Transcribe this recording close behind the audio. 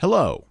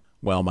Hello.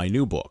 Well, my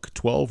new book,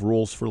 12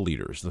 Rules for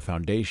Leaders, The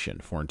Foundation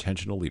for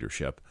Intentional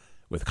Leadership,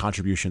 with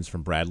contributions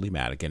from Bradley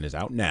Madigan, is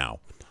out now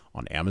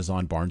on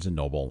Amazon, Barnes &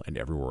 Noble, and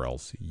everywhere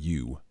else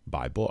you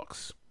buy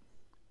books.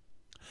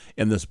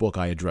 In this book,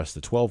 I address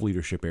the 12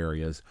 leadership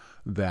areas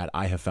that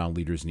I have found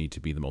leaders need to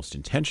be the most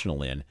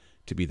intentional in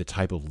to be the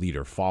type of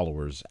leader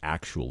followers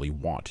actually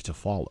want to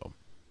follow.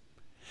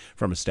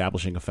 From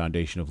establishing a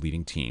foundation of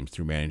leading teams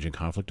through managing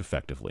conflict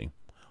effectively,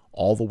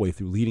 all the way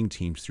through leading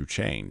teams through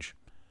change,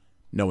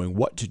 knowing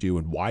what to do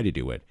and why to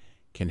do it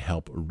can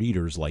help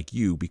readers like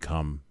you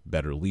become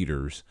better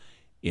leaders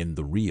in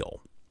the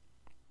real.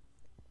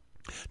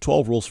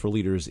 12 Rules for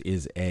Leaders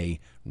is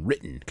a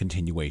written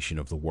continuation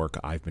of the work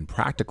I've been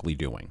practically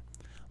doing,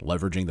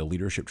 leveraging the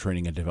leadership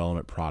training and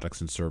development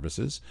products and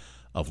services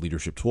of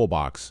Leadership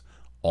Toolbox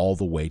all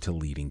the way to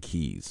leading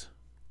keys.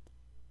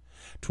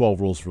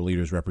 12 Rules for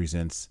Leaders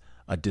represents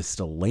a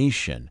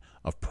distillation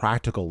of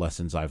practical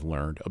lessons I've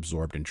learned,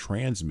 absorbed, and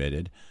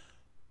transmitted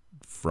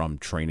from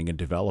training and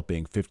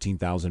developing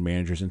 15,000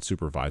 managers and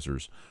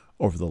supervisors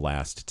over the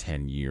last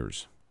 10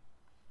 years.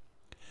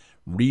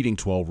 Reading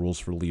 12 Rules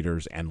for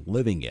Leaders and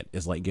living it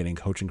is like getting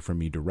coaching from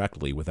me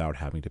directly without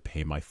having to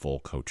pay my full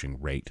coaching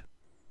rate.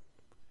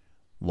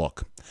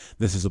 Look,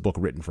 this is a book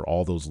written for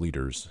all those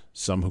leaders,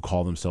 some who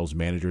call themselves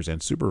managers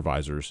and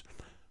supervisors,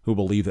 who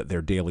believe that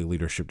their daily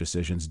leadership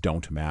decisions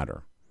don't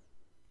matter,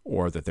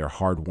 or that their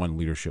hard-won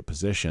leadership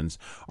positions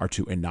are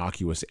too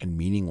innocuous and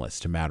meaningless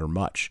to matter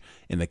much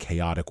in the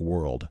chaotic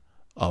world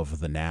of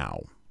the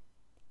now.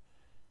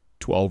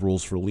 12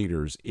 Rules for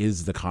Leaders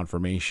is the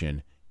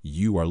confirmation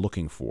you are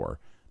looking for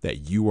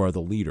that you are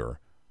the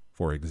leader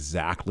for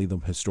exactly the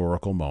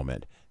historical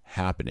moment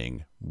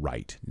happening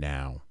right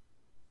now.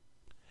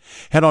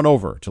 Head on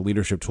over to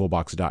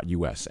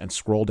leadershiptoolbox.us and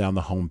scroll down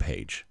the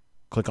homepage.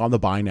 Click on the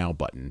Buy Now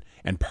button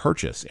and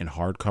purchase in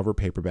hardcover,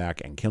 paperback,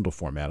 and Kindle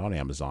format on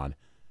Amazon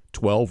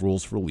 12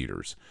 Rules for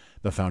Leaders,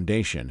 the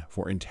foundation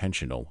for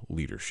intentional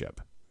leadership.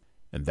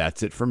 And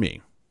that's it for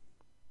me.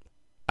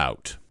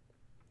 Out.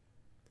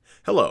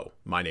 Hello,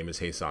 my name is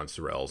Hassan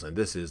Sorrells, and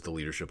this is the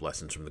Leadership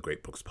Lessons from the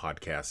Great Books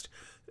podcast,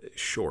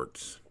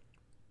 Shorts.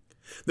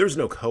 There's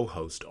no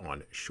co-host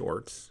on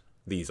Shorts.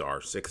 These are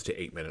 6 to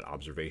 8 minute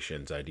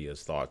observations,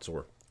 ideas, thoughts,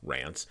 or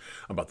rants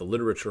about the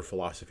literature,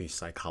 philosophy,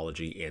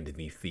 psychology, and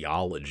the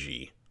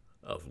theology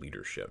of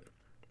leadership.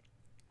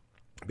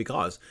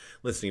 Because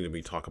listening to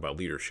me talk about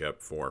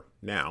leadership for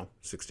now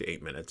 6 to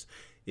 8 minutes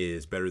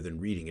is better than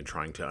reading and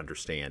trying to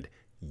understand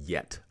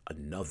yet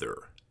another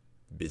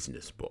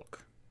business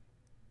book.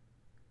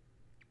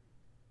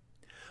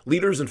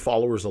 Leaders and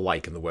followers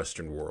alike in the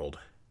Western world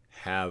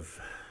have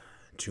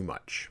too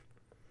much.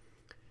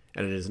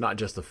 And it is not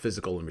just the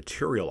physical and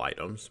material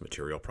items,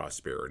 material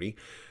prosperity,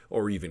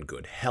 or even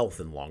good health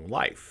and long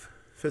life,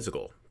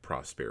 physical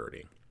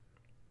prosperity.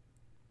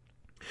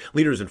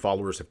 Leaders and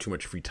followers have too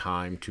much free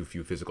time, too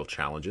few physical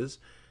challenges,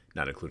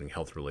 not including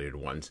health-related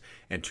ones,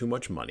 and too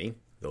much money.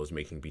 Those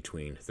making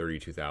between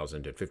 $32,000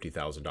 and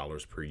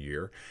 $50,000 per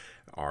year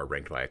are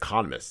ranked by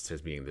economists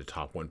as being the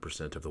top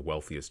 1% of the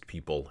wealthiest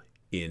people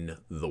in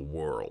the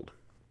world.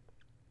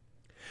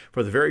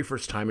 For the very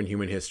first time in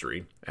human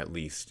history, at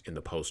least in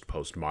the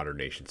post-modern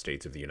nation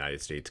states of the United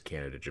States,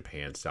 Canada,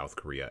 Japan, South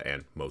Korea,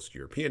 and most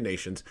European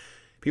nations,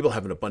 people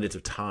have an abundance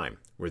of time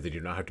where they do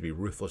not have to be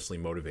ruthlessly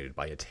motivated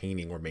by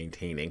attaining or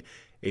maintaining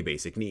a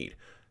basic need,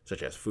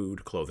 such as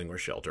food, clothing, or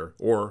shelter,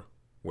 or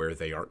where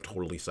they aren't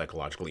totally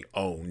psychologically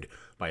owned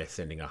by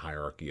ascending a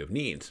hierarchy of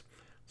needs,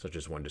 such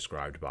as one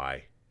described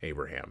by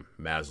Abraham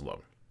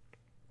Maslow.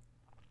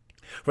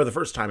 For the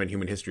first time in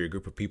human history, a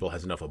group of people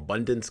has enough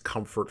abundance,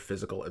 comfort,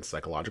 physical, and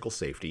psychological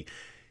safety,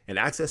 and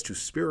access to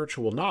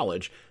spiritual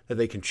knowledge that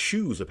they can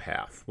choose a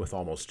path with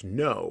almost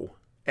no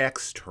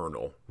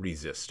external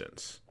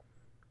resistance,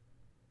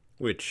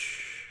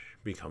 which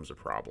becomes a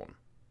problem.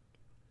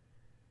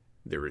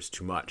 There is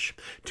too much,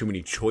 too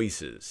many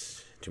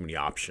choices, too many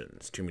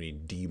options, too many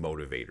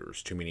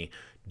demotivators, too many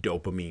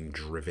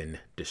dopamine-driven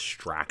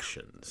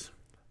distractions.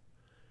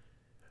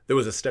 There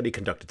was a study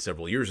conducted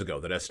several years ago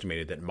that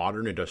estimated that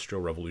modern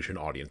Industrial Revolution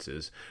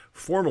audiences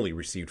formerly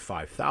received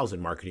 5,000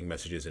 marketing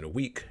messages in a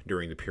week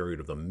during the period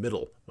of the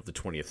middle of the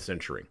 20th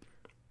century.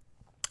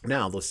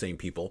 Now, those same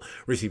people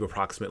receive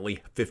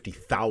approximately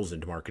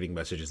 50,000 marketing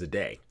messages a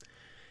day.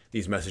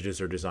 These messages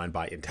are designed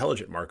by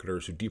intelligent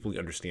marketers who deeply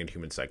understand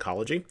human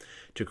psychology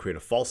to create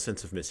a false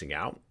sense of missing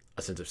out,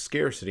 a sense of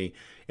scarcity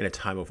in a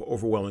time of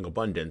overwhelming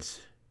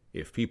abundance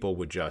if people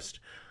would just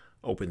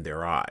open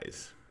their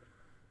eyes.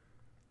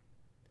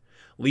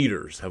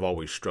 Leaders have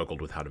always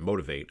struggled with how to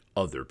motivate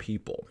other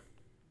people.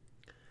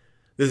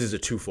 This is a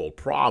twofold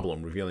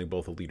problem, revealing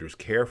both a leader's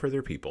care for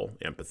their people,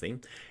 empathy,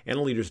 and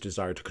a leader's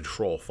desire to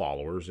control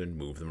followers and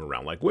move them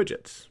around like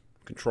widgets,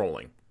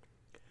 controlling.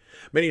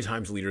 Many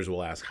times leaders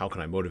will ask, how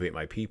can I motivate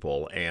my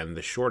people? And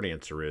the short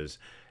answer is,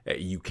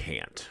 you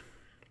can't.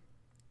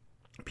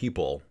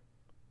 People,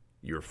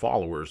 your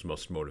followers,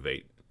 must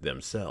motivate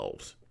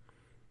themselves.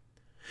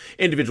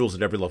 Individuals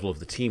at every level of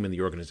the team and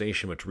the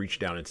organization must reach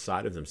down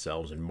inside of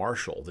themselves and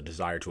marshal the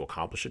desire to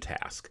accomplish a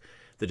task,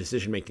 the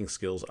decision-making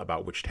skills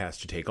about which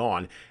task to take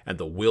on, and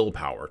the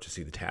willpower to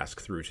see the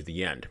task through to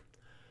the end.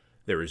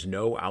 There is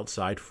no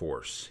outside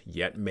force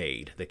yet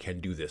made that can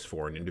do this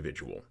for an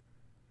individual.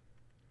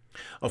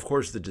 Of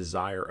course, the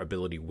desire,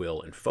 ability,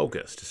 will, and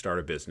focus to start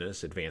a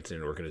business, advance in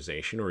an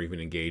organization, or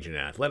even engage in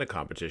an athletic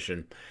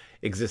competition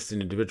exists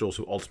in individuals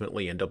who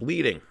ultimately end up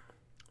leading.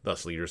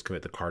 Thus, leaders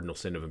commit the cardinal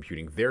sin of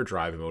imputing their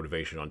drive and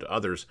motivation onto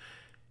others,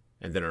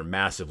 and then are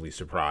massively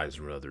surprised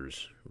when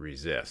others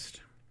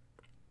resist.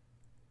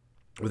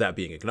 With that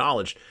being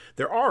acknowledged,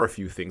 there are a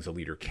few things a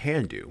leader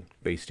can do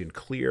based in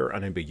clear,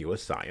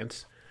 unambiguous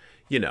science.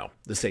 You know,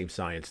 the same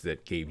science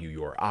that gave you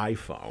your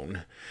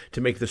iPhone,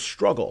 to make the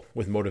struggle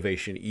with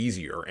motivation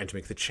easier and to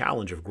make the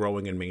challenge of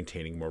growing and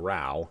maintaining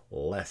morale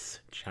less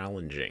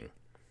challenging.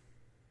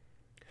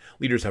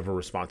 Leaders have a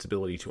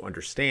responsibility to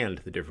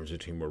understand the difference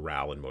between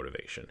morale and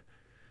motivation.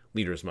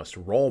 Leaders must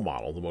role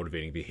model the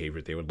motivating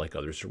behavior they would like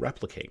others to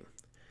replicate.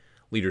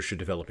 Leaders should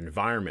develop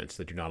environments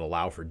that do not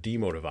allow for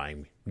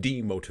demotivating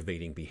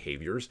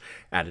behaviors,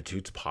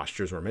 attitudes,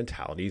 postures, or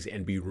mentalities,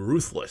 and be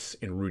ruthless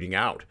in rooting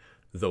out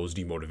those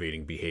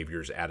demotivating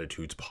behaviors,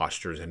 attitudes,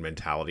 postures, and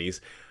mentalities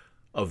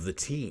of the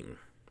team.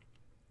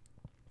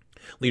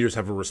 Leaders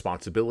have a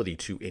responsibility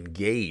to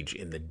engage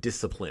in the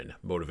discipline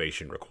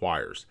motivation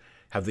requires,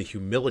 have the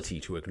humility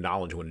to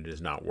acknowledge when it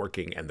is not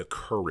working, and the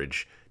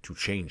courage to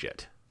change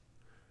it.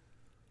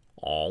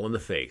 All in the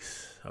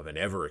face of an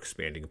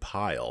ever-expanding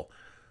pile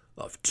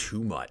of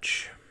too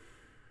much.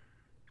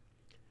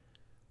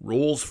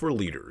 Rules for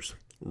leaders.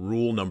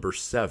 Rule number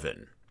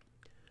 7.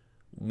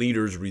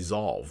 Leaders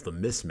resolve the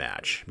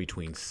mismatch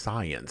between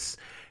science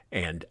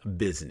and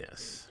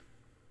business.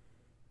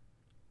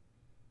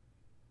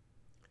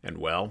 And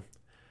well,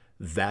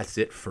 that's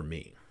it for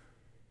me.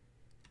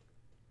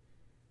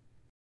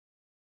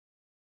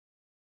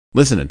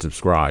 Listen and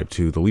subscribe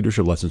to the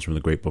Leadership Lessons from the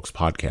Great Books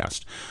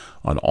podcast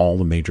on all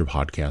the major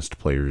podcast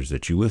players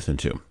that you listen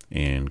to,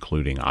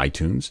 including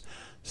iTunes,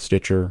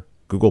 Stitcher,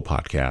 Google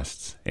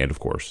Podcasts, and of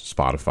course,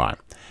 Spotify.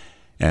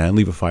 And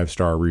leave a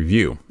 5-star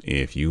review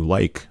if you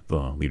like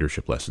the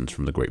Leadership Lessons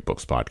from the Great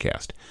Books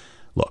podcast.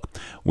 Look,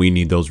 we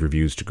need those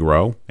reviews to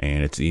grow,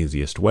 and it's the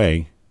easiest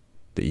way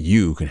that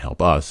you can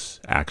help us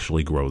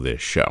actually grow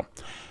this show.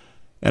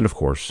 And of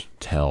course,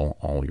 tell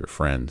all your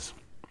friends.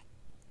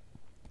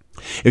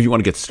 If you want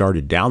to get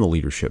started down the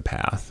leadership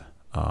path,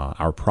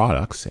 our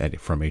products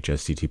from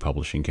HSCT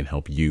Publishing can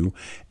help you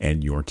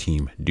and your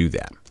team do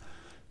that.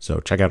 So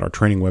check out our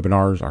training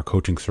webinars, our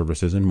coaching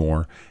services, and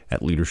more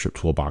at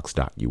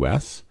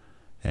leadershiptoolbox.us.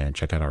 And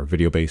check out our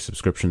video-based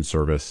subscription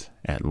service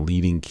at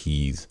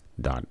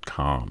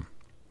leadingkeys.com.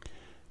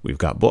 We've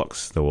got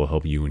books that will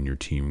help you and your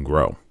team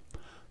grow.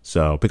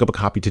 So pick up a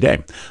copy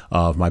today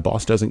of My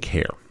Boss Doesn't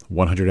Care,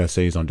 100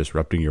 Essays on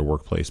Disrupting Your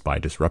Workplace by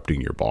Disrupting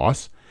Your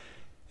Boss.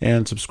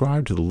 And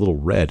subscribe to the Little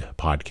Red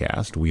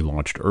podcast we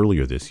launched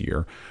earlier this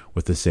year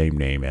with the same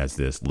name as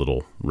this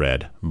Little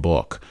Red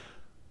book.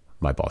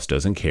 My Boss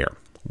Doesn't Care,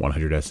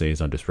 100 Essays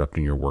on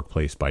Disrupting Your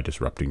Workplace by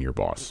Disrupting Your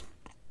Boss.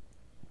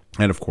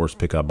 And of course,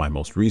 pick up my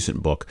most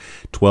recent book,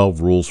 12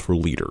 Rules for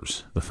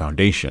Leaders, the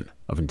Foundation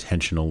of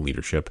Intentional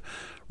Leadership,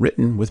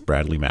 written with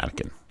Bradley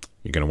Madigan.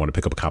 You're going to want to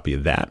pick up a copy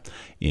of that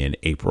in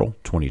April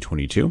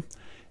 2022.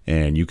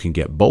 And you can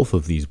get both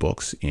of these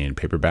books in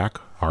paperback,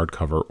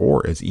 hardcover,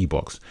 or as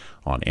ebooks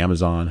on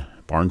Amazon,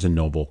 Barnes &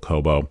 Noble,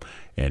 Kobo,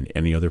 and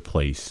any other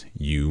place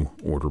you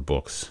order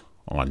books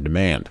on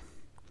demand.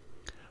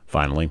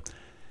 Finally,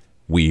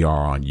 we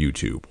are on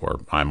YouTube,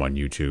 or I'm on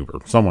YouTube, or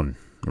someone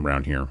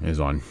around here is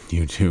on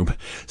YouTube.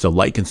 So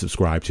like and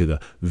subscribe to the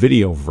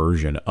video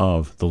version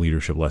of the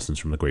Leadership Lessons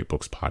from the Great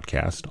Books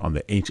podcast on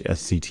the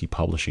HSCT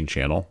Publishing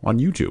channel on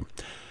YouTube.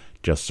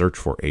 Just search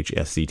for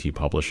HSCT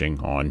Publishing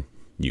on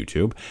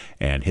YouTube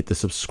and hit the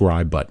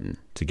subscribe button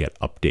to get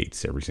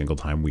updates every single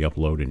time we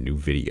upload a new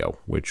video,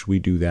 which we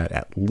do that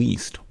at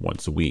least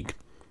once a week.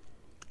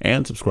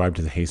 And subscribe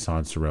to the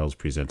Hassan Sorrells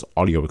Presents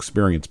Audio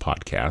Experience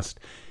podcast.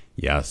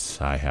 Yes,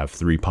 I have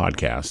 3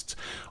 podcasts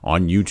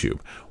on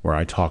YouTube where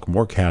I talk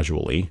more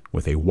casually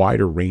with a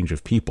wider range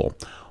of people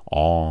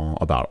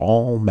about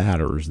all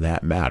matters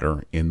that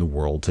matter in the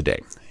world today.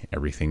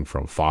 Everything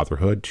from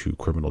fatherhood to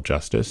criminal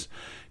justice,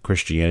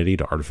 Christianity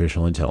to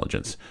artificial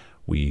intelligence.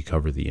 We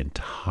cover the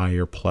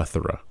entire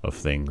plethora of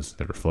things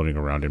that are floating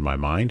around in my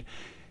mind,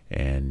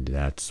 and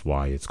that's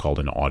why it's called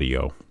an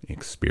audio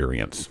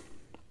experience.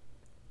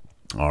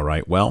 All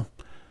right, well,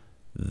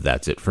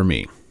 that's it for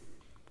me.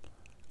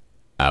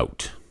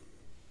 Out.